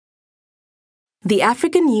The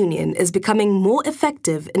African Union is becoming more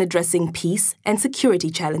effective in addressing peace and security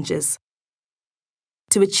challenges.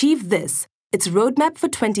 To achieve this, its roadmap for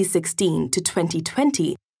 2016 to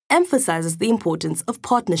 2020 emphasizes the importance of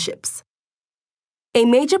partnerships. A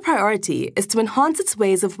major priority is to enhance its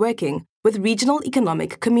ways of working with regional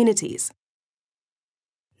economic communities.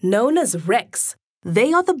 Known as RECs,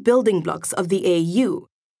 they are the building blocks of the AU,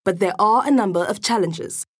 but there are a number of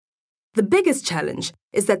challenges. The biggest challenge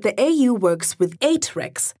is that the AU works with 8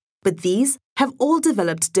 RECs, but these have all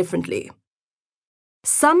developed differently.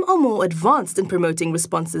 Some are more advanced in promoting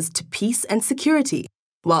responses to peace and security,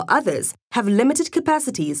 while others have limited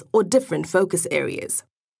capacities or different focus areas.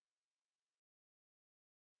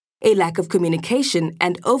 A lack of communication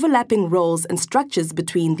and overlapping roles and structures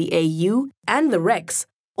between the AU and the RECs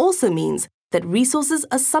also means that resources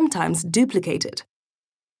are sometimes duplicated.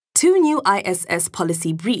 2 new ISS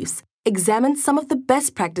policy briefs examined some of the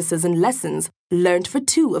best practices and lessons learned for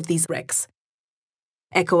 2 of these RECs,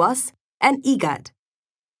 ECOWAS and IGAD.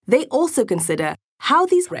 They also consider how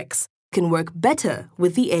these RECs can work better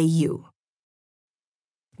with the AU.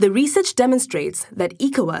 The research demonstrates that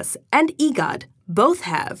ECOWAS and IGAD both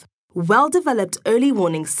have well-developed early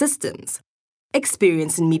warning systems,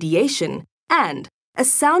 experience in mediation, and a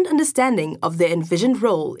sound understanding of their envisioned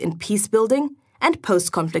role in peace-building and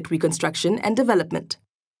post-conflict reconstruction and development.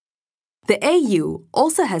 The AU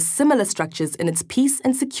also has similar structures in its peace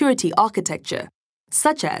and security architecture,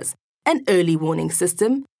 such as an early warning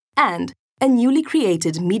system and a newly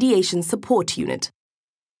created mediation support unit.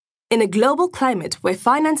 In a global climate where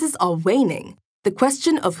finances are waning, the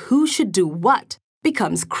question of who should do what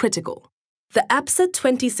becomes critical. The APSA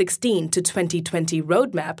 2016 to 2020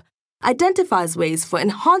 roadmap identifies ways for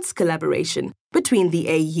enhanced collaboration between the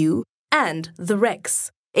AU and the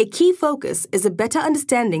RECs. A key focus is a better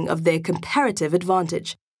understanding of their comparative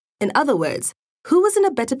advantage. In other words, who is in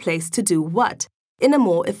a better place to do what in a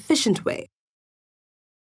more efficient way.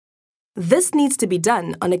 This needs to be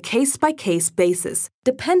done on a case-by-case basis,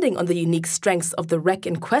 depending on the unique strengths of the REC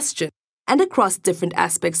in question and across different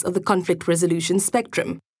aspects of the conflict resolution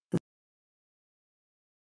spectrum.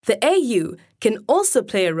 The AU can also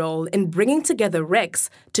play a role in bringing together RECs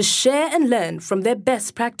to share and learn from their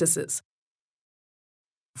best practices.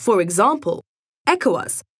 For example,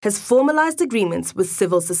 ECOWAS has formalized agreements with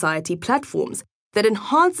civil society platforms that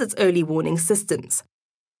enhance its early warning systems.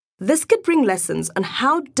 This could bring lessons on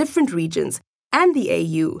how different regions and the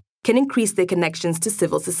AU can increase their connections to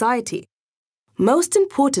civil society. Most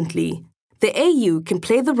importantly, the AU can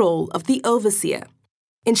play the role of the overseer,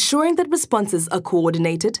 ensuring that responses are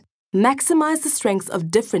coordinated, maximize the strengths of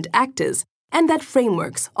different actors, and that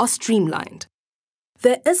frameworks are streamlined.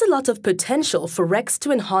 There is a lot of potential for RECs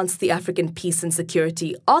to enhance the African peace and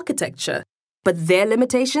security architecture, but their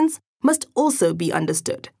limitations must also be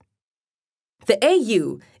understood. The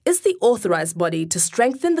AU is the authorized body to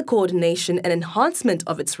strengthen the coordination and enhancement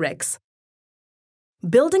of its RECs.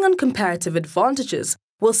 Building on comparative advantages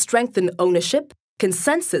will strengthen ownership,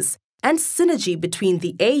 consensus, and synergy between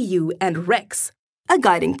the AU and RECs, a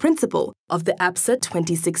guiding principle of the APSA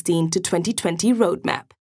 2016 to 2020 roadmap.